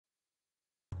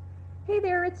Hey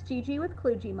there, it's Gigi with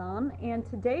Kludgy Mom, and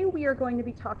today we are going to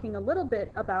be talking a little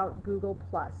bit about Google+.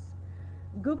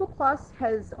 Google+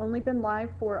 has only been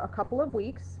live for a couple of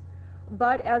weeks,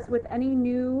 but as with any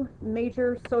new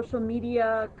major social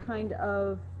media kind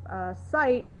of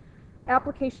site,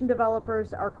 application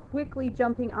developers are quickly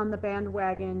jumping on the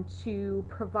bandwagon to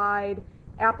provide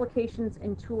applications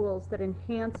and tools that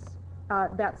enhance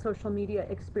that social media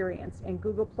experience, and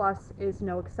Google+ is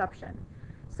no exception.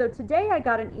 So today I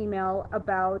got an email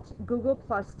about Google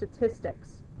Plus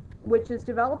Statistics, which is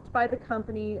developed by the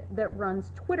company that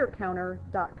runs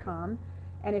TwitterCounter.com.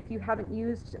 And if you haven't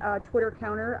used Twitter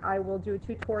Counter, I will do a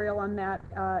tutorial on that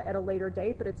at a later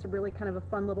date, but it's a really kind of a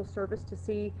fun little service to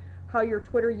see how your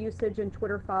Twitter usage and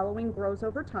Twitter following grows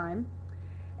over time.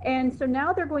 And so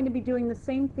now they're going to be doing the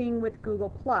same thing with Google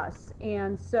Plus.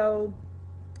 And so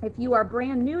if you are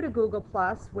brand new to Google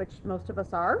Plus, which most of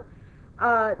us are,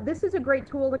 this is a great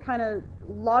tool to kind of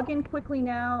log in quickly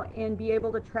now and be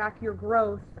able to track your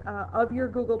growth of your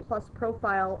Google Plus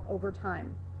profile over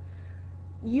time.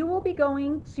 You will be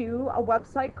going to a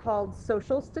website called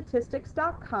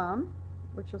socialstatistics.com,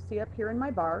 which you'll see up here in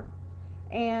my bar.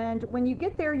 And when you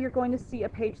get there, you're going to see a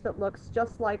page that looks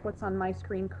just like what's on my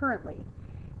screen currently.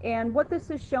 And what this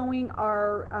is showing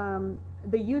are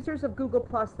the users of Google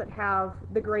Plus that have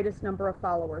the greatest number of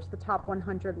followers, the top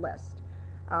 100 list.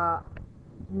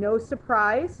 No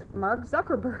surprise, Mark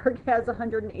Zuckerberg has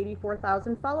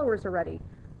 184,000 followers already,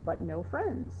 but no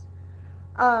friends.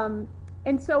 And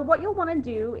so what you'll want to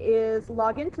do is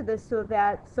log into this so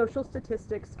that Social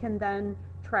Statistics can then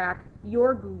track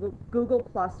your Google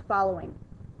Plus following.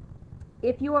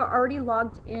 If you are already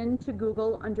logged into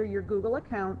Google under your Google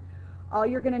account, all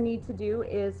you're going to need to do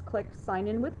is click Sign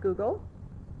in with Google.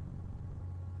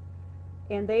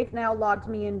 And they've now logged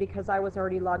me in because I was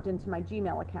already logged into my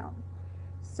Gmail account.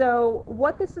 So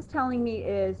what this is telling me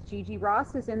is Gigi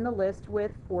Ross is in the list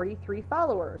with 43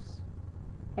 followers.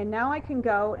 And now I can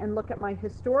go and look at my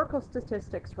historical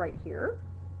statistics right here.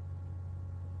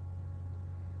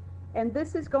 And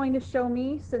this is going to show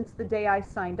me, since the day I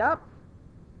signed up,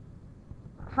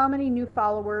 how many new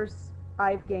followers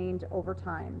I've gained over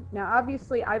time. Now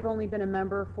obviously I've only been a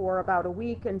member for about a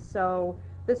week, and so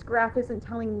this graph isn't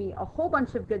telling me a whole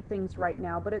bunch of good things right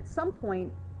now, but at some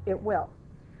point it will.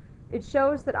 It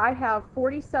shows that I have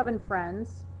 47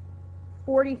 friends,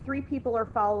 43 people are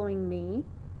following me,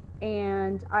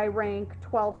 and I rank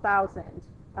 12,000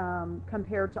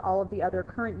 compared to all of the other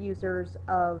current users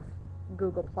of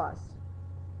Google+.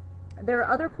 There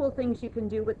are other cool things you can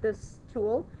do with this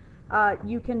tool.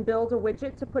 You can build a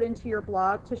widget to put into your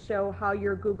blog to show how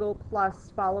your Google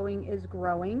Plus following is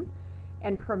growing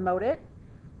and promote it,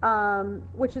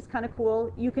 which is kind of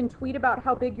cool. You can tweet about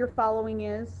how big your following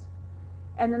is.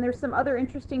 And then there's some other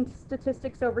interesting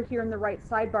statistics over here in the right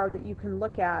sidebar that you can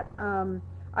look at.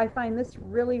 I find this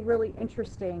really, really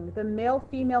interesting. The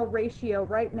male-female ratio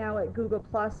right now at Google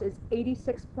Plus is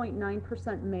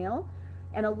 86.9% male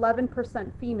and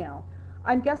 11% female.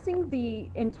 I'm guessing the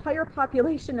entire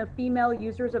population of female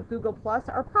users of Google Plus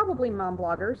are probably mom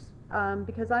bloggers,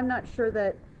 because I'm not sure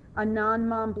that a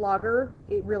non-mom blogger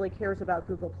really cares about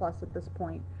Google Plus at this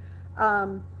point.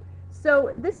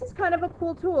 So this is kind of a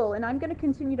cool tool, and I'm going to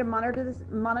continue to monitor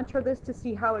this to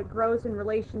see how it grows in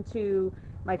relation to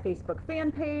my Facebook fan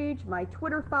page, my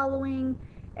Twitter following,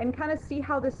 and kind of see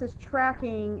how this is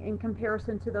tracking in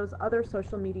comparison to those other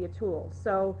social media tools.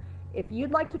 So if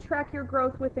you'd like to track your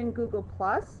growth within Google+,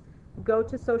 go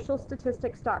to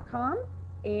socialstatistics.com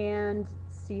and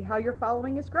see how your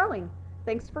following is growing.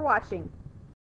 Thanks for watching.